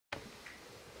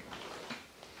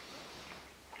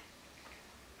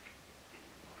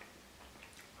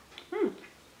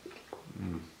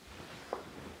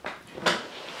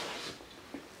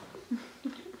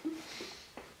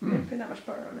that much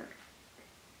butter on it.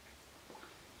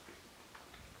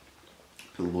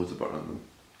 Put loads of butter on them.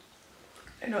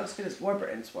 They're not as good as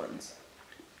Warburton's ones.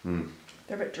 Mm.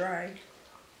 They're a bit dry.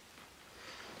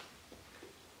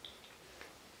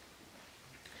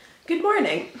 Good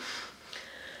morning.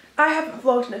 I haven't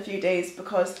vlogged in a few days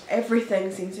because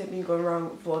everything seems to have been going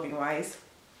wrong vlogging wise.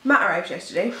 Matt arrived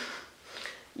yesterday.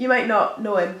 You might not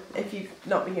know him if you've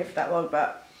not been here for that long,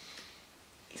 but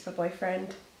he's my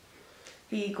boyfriend.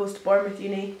 He goes to Bournemouth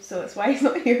Uni, so that's why he's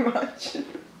not here much.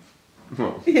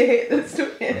 Oh. You hate this,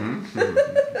 don't you?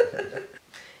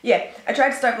 Yeah, I tried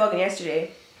to start vlogging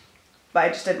yesterday, but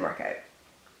it just didn't work out.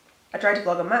 I tried to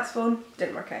vlog on Matt's phone,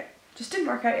 didn't work out. Just didn't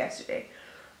work out yesterday.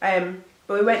 But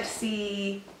we went to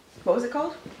see, what was it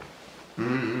called?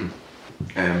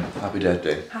 Happy Dead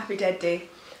Day. Happy Dead Day,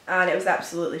 and it was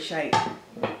absolutely shite.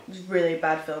 It was a really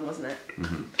bad film, wasn't it?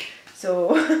 Mm-hmm.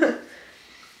 So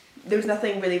there was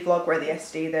nothing really vlog worthy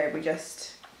yesterday there. We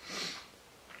just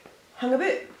hung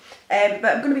about. But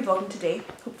I'm going to be vlogging today.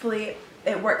 Hopefully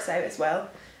it works out as well.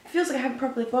 It feels like I haven't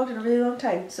properly vlogged in a really long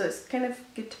time, so it's kind of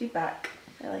good to be back.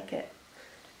 I like it.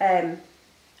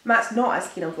 Matt's not as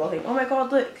keen on vlogging. Oh my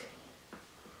god, look!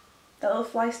 That little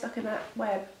fly stuck in that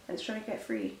web and it's trying to get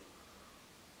free.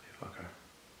 Fucker.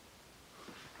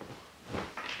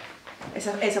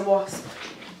 It's a wasp.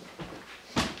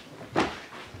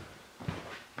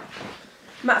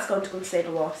 Matt's gone to go and save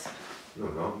a wasp.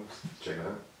 No, just check it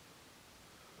out.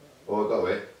 Oh, it got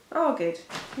away. Oh, good.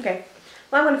 Okay.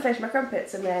 Well, I'm going to finish my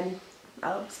crumpets and then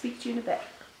I'll speak to you in a bit.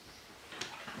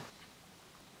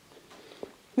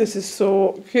 This is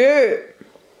so cute.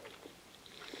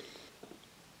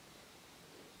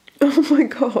 Oh my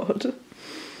god.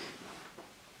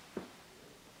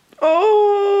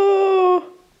 Oh!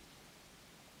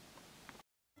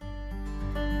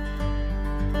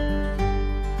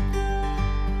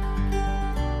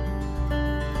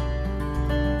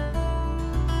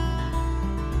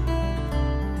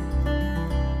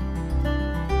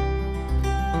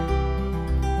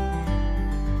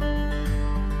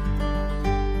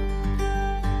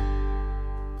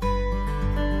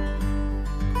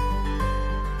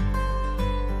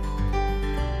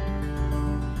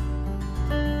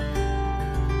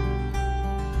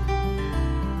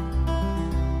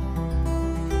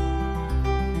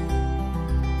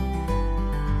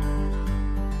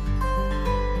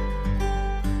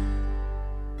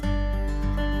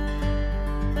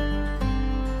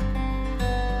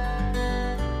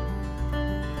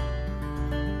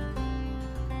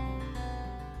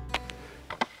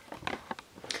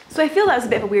 So I feel that was a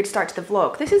bit of a weird start to the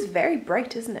vlog. This is very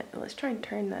bright, isn't it? Let's try and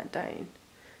turn that down.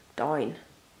 Anyway,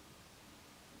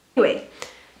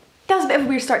 that was a bit of a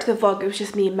weird start to the vlog. It was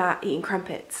just me and Matt eating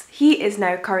crumpets. He is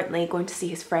now currently going to see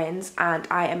his friends and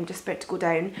I am just about to go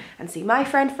down and see my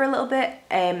friend for a little bit.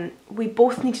 We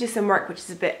both need to do some work, which is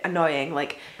a bit annoying.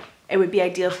 Like, it would be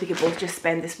ideal if we could both just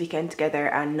spend this weekend together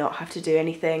and not have to do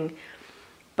anything.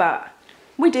 But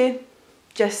we do.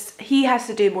 Just, he has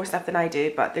to do more stuff than I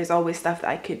do, but there's always stuff that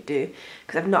I could do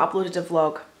because I've not uploaded a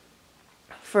vlog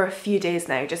for a few days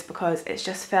now just because it's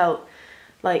just felt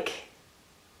like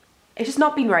it's just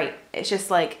not been right. It's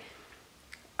just like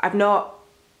I've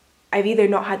either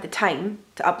not had the time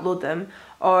to upload them,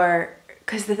 or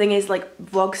because the thing is, like,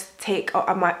 vlogs take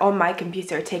on my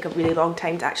computer take a really long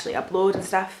time to actually upload and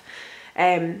stuff.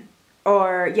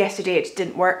 Or yesterday it just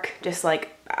didn't work. Just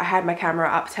like I had my camera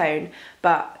uptown,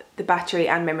 but the battery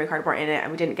and memory card weren't in it,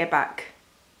 and we didn't get back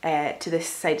to this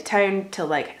side of town till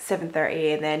like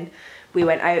 7:30, and then we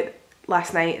went out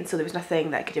last night, and so there was nothing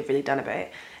that I could have really done about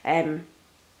it.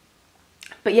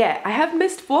 But yeah, I have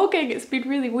missed vlogging. It's been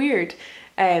really weird.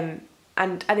 And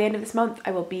at the end of this month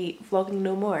I will be vlogging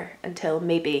no more until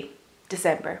maybe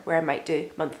December, where I might do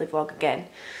monthly vlog again.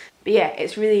 But yeah,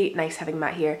 it's really nice having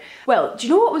Matt here. Well, do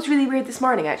you know what was really weird this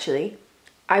morning actually?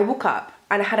 I woke up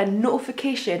and I had a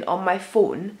notification on my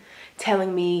phone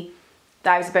telling me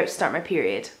that I was about to start my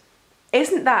period.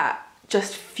 Isn't that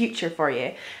just future for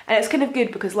you? And it's kind of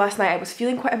good because last night I was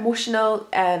feeling quite emotional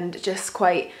and just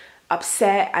quite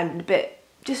upset and a bit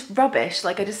just rubbish.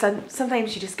 Like,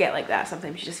 sometimes you just get like that.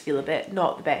 Sometimes you just feel a bit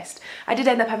not the best. I did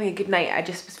end up having a good night. I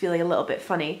just was feeling a little bit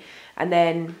funny. And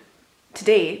then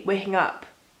today, waking up,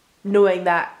 knowing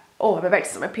that, oh, I'm about to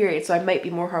start my period, so I might be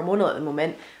more hormonal at the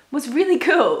moment, was really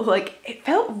cool. Like, it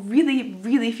felt really,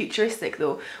 really futuristic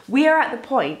though. We are at the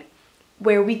point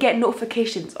where we get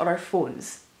notifications on our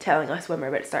phones telling us when we're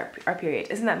about to start our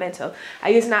period. Isn't that mental? I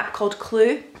use an app called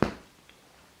Clue.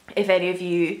 If any of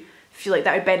you feel like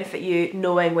that would benefit you,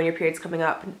 knowing when your period's coming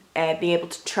up, being able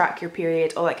to track your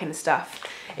period, all that kind of stuff.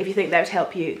 If you think that would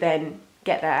help you, then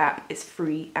get that app. It's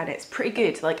free and it's pretty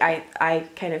good. Like I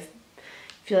kind of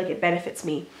feel like it benefits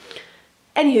me.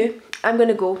 Anywho, I'm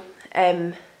gonna go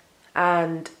and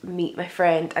meet my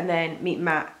friend and then meet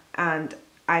Matt, and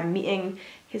I'm meeting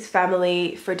his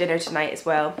family for dinner tonight as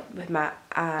well with Matt,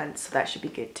 and so that should be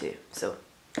good too. So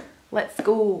let's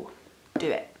go do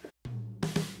it.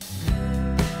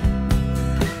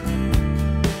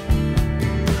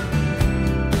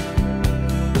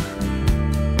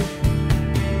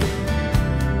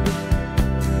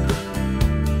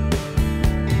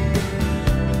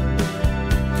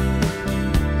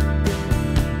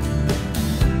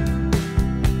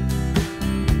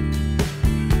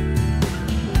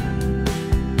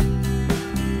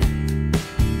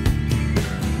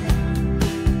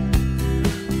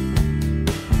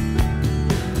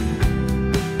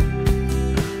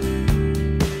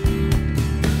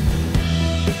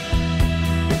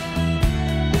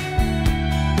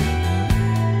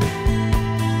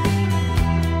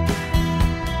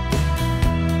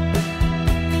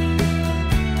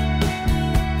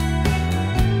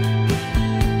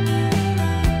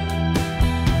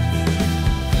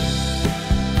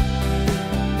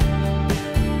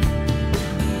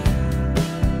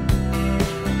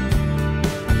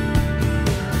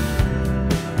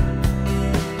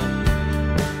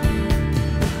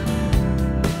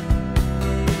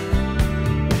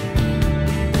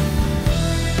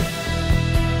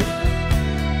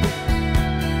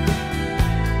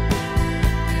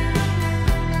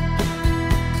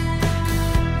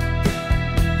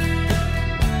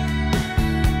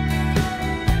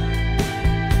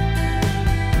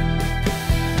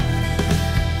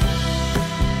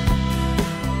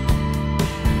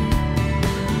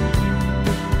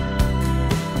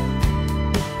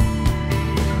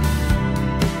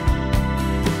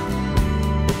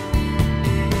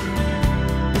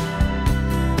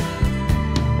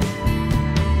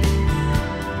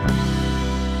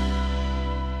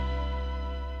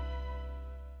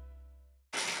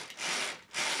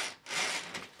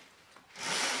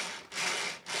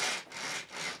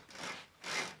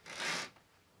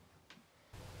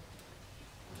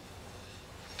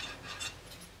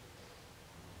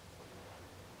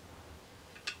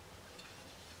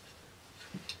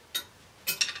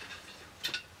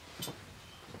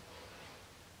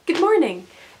 Good morning.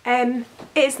 It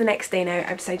is the next day now.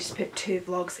 I've decided to put 2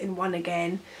 vlogs in one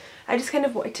again. I just kind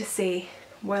of wanted to say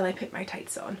while I put my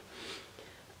tights on,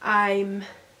 I'm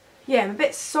a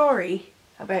bit sorry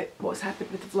about what's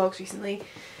happened with the vlogs recently.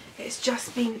 It's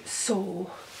just been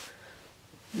so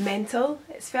mental,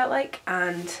 it's felt like,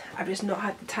 and I've just not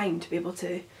had the time to be able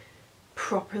to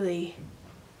properly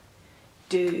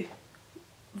do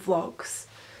vlogs.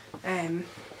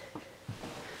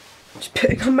 Just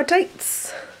putting on my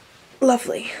tights.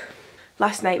 Lovely.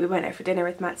 Last night we went out for dinner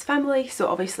with Matt's family, so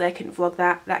obviously I couldn't vlog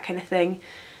that kind of thing.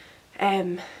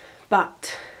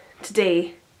 But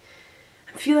today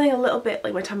I'm feeling a little bit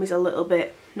like my tummy's a little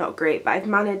bit not great, but I've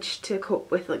managed to cope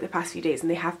with like the past few days,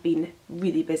 and they have been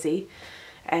really busy.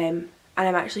 And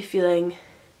I'm actually feeling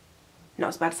not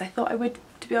as bad as I thought I would,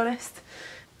 to be honest.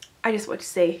 I just want to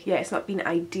say, yeah, it's not been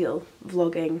ideal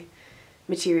vlogging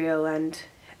material, and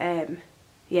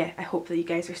yeah, I hope that you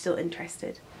guys are still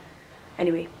interested.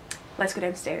 Anyway, let's go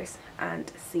downstairs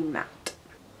and see Matt.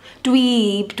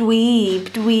 Dweeb, dweeb,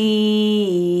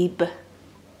 dweeb.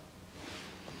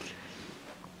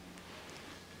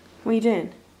 What are you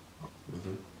doing?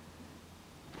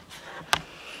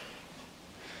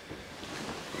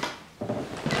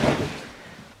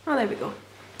 Oh, there we go.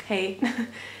 Hey.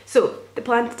 So the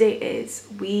plan today is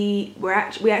we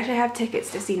actually have tickets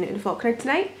to see Newton Faulkner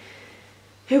tonight,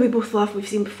 who we both love. We've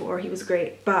seen before. He was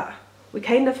great, but we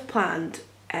kind of planned,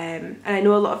 and I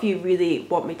know a lot of you really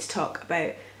want me to talk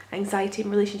about anxiety in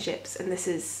relationships, and this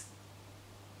is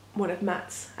one of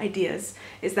Matt's ideas,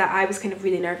 is that I was kind of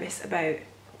really nervous about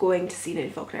going to see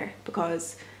Newton Faulkner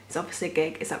because it's obviously a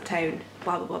gig, it's uptown,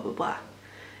 blah blah blah blah blah.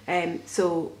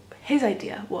 So his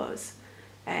idea was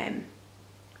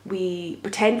we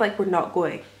pretend like we're not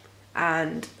going,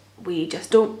 and we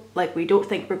don't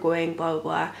think we're going, blah blah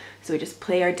blah, so we just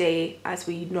play our day as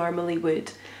we normally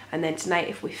would, and then tonight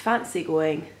if we fancy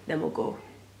going then we'll go,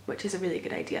 which is a really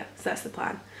good idea. So that's the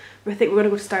plan. We think we're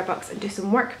going to go to Starbucks and do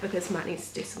some work because Matt needs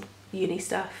to do some uni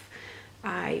stuff.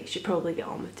 I should probably get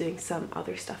on with doing some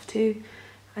other stuff too,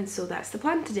 and so that's the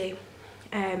plan today.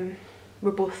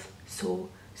 We're both so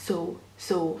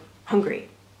hungry,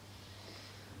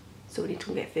 so we need to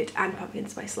go get food and pumpkin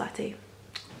spice latte.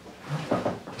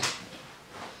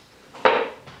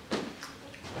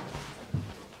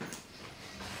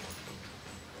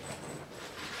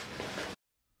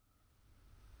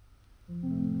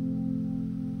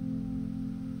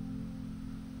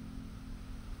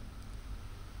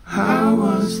 There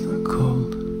was the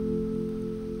cold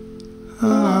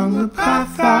along the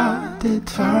path I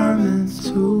determined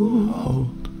to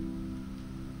hold.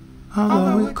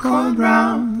 Although it coiled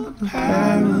round the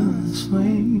perilous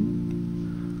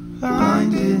wing,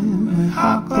 blinded with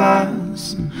hot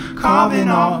glass and carving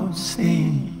off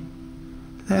steam,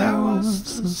 there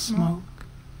was the smoke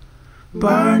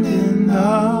burned in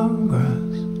the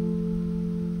grass,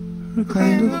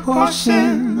 reclaimed a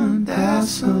portion of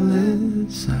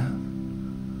desolate self.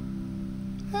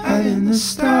 And in the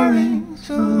stirrings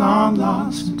of long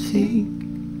lost antique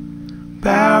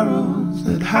barrels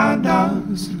that had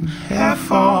us in hair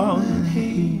falling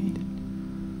heat,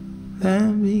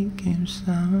 then became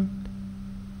sound.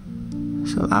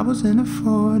 So I was in a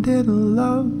four-dittle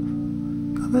love,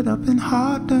 covered up in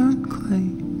hard-earned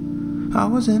clay. I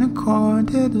was in a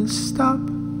cord-dittle stop,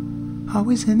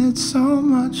 always in it so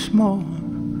much more.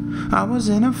 I was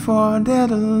in a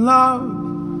four-dittle love,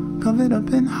 covered up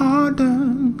in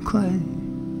hard-earned clay.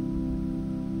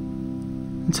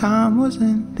 And time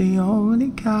wasn't the only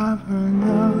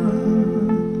governance.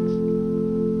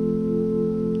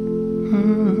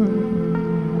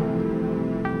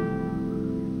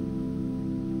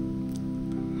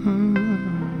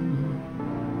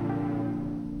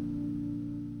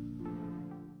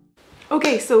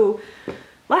 Okay, so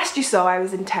last you saw I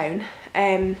was in town.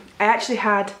 I actually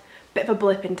had a bit of a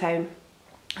blip in town.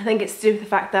 I think it's to do with the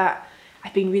fact that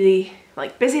I've been really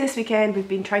busy this weekend. We've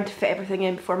been trying to fit everything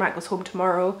in before Matt goes home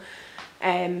tomorrow.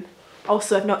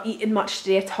 Also, I've not eaten much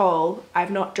today at all.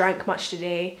 I've not drank much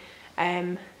today.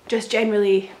 Just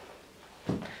generally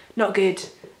not good.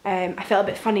 I felt a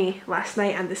bit funny last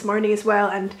night and this morning as well,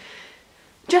 and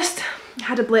just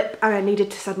had a blip and I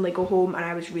needed to suddenly go home, and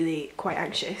I was really quite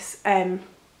anxious.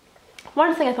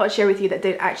 One thing I thought I'd share with you that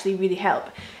did actually really help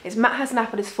is Matt has an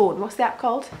app on his phone. What's the app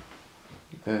called?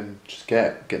 Just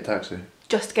Get Taxi.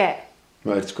 Just Get.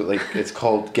 No, it's got it's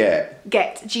called Get.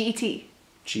 Get, G-E-T.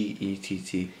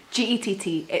 G-E-T-T.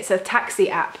 G-E-T-T. It's a taxi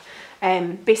app.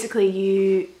 Basically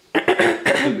you...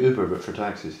 It's like Uber but for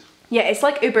taxis. Yeah, it's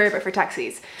like Uber but for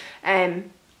taxis.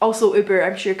 Also Uber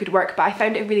I'm sure could work, but I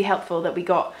found it really helpful that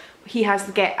he has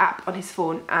the Get app on his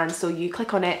phone, and so you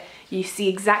click on it, you see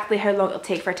exactly how long it'll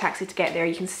take for a taxi to get there,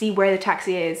 you can see where the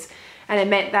taxi is, and it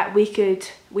meant that we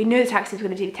knew the taxi was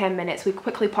going to take 10 minutes. We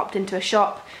quickly popped into a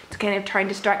shop to kind of try and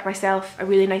distract myself, a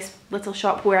really nice little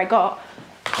shop where I got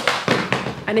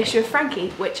an issue of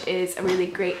Frankie, which is a really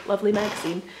great, lovely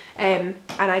magazine. And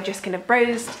I just kind of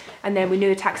browsed, and then we knew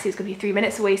the taxi was going to be 3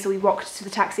 minutes away, so we walked to the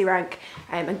taxi rank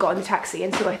and got in the taxi.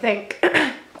 And so I think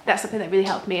that's something that really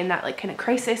helped me in that kind of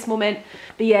crisis moment.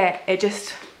 But yeah, it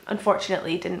just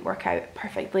unfortunately didn't work out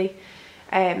perfectly.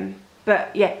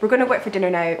 But yeah, we're going to go out for dinner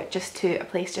now, just to a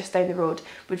place just down the road.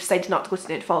 We've decided not to go to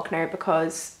Knit Faulkner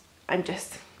because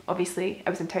obviously I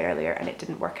was in town earlier and it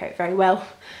didn't work out very well.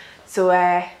 So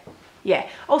yeah,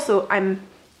 also I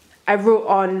wrote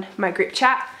on my group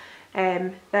chat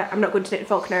that I'm not going to Knit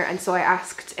Faulkner, and so I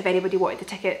asked if anybody wanted the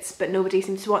tickets, but nobody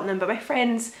seems to want them. But my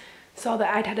friends saw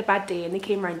that I'd had a bad day and they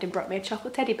came round and brought me a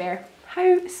chocolate teddy bear.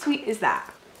 How sweet is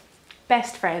that?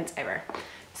 Best friends ever.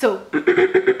 So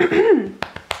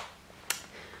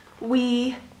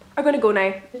we are going to go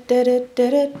now.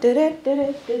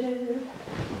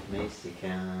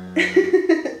 Mexican. Do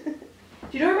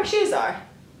you know where my shoes are?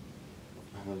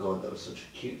 Oh my god, that was such a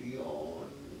cute yawn.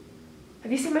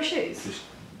 Have you seen my shoes? Just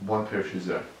one pair of shoes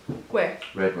there. Where?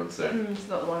 Red ones there. It's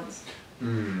not the ones.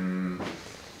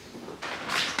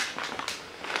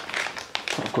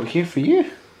 I've got here for you.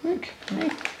 Look. Hey.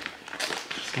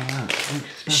 Just like that. Look,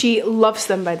 smell. She loves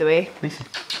them, by the way. Macy.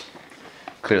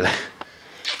 Clearly.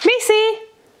 Macy!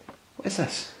 What is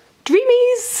this?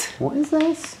 Dreamies! What is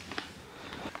this?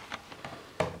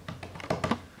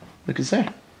 Look, it's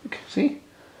there. Look, see?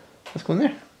 Let's go in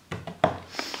there.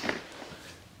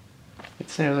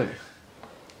 It's there, look.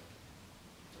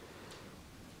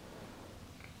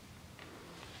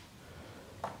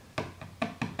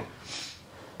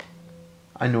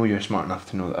 I know you're smart enough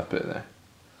to know that I put it there.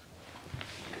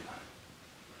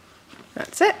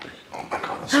 That's it. Oh my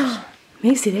god, that's so sad.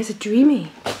 Macy, there's a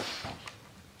dreamy.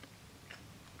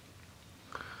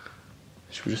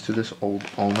 Should we just do this all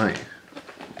night?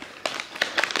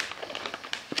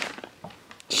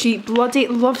 She bloody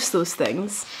loves those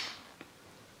things.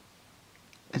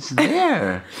 It's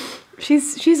there.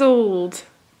 She's old.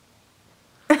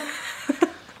 They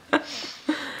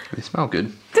smell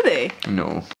good. Do they?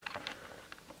 No.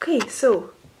 Okay,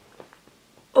 so.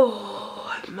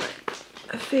 Oh, my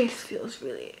face feels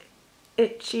really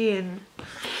itchy, and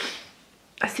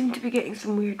I seem to be getting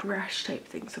some weird rash type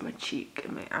things on my cheek,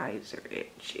 and my eyes are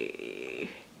itchy.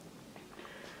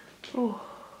 Oh,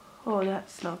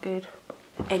 that's not good.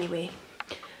 Anyway,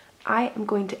 I am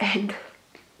going to end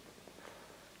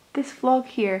this vlog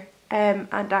here, and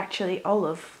actually all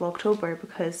of Vlogtober,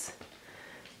 because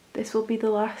this will be the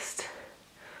last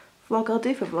vlog I'll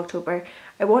do for Vlogtober.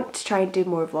 I want to try and do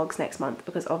more vlogs next month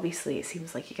because obviously it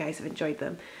seems like you guys have enjoyed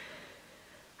them.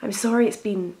 I'm sorry it's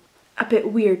been a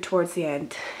bit weird towards the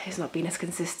end. It's not been as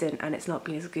consistent and it's not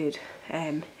been as good.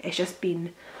 It's just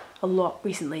been a lot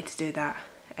recently to do that,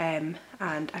 and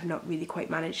I've not really quite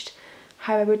managed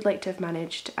how I would like to have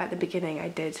managed. At the beginning I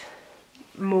did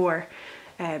more,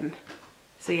 so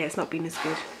yeah, it's not been as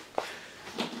good.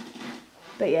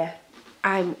 But yeah,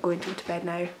 I'm going to go to bed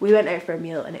now. We went out for a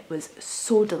meal and it was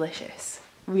so delicious,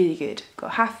 really good.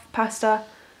 Got half pasta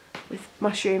with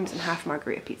mushrooms and half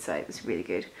margherita pizza. It was really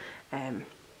good. And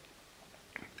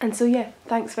so yeah,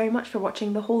 thanks very much for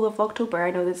watching the whole of Vlogtober.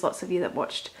 I know there's lots of you that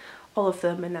watched all of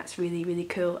them, and that's really, really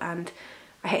cool. And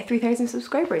I hit 3,000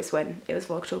 subscribers when it was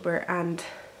Vlogtober, and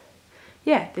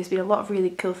yeah, there's been a lot of really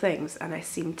cool things, and I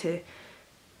seem to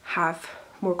have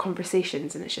more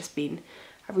conversations, and it's just been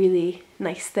a really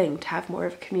nice thing to have more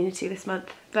of a community this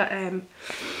month. But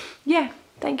yeah,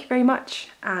 thank you very much,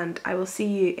 and I will see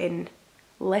you in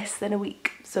less than a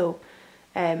week. So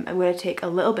I'm going to take a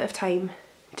little bit of time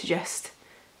to just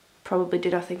probably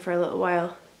do nothing for a little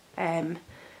while, and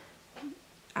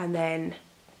then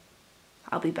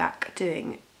I'll be back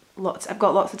doing lots. I've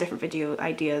got lots of different video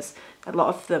ideas, a lot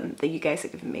of them that you guys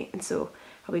have given me, and so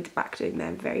I'll be back doing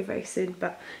them very, very soon.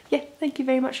 But yeah, thank you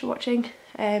very much for watching,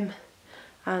 and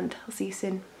I'll see you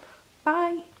soon.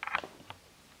 Bye.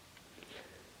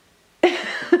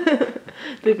 Don't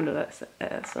even know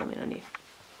that's filming on you.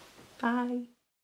 Bye.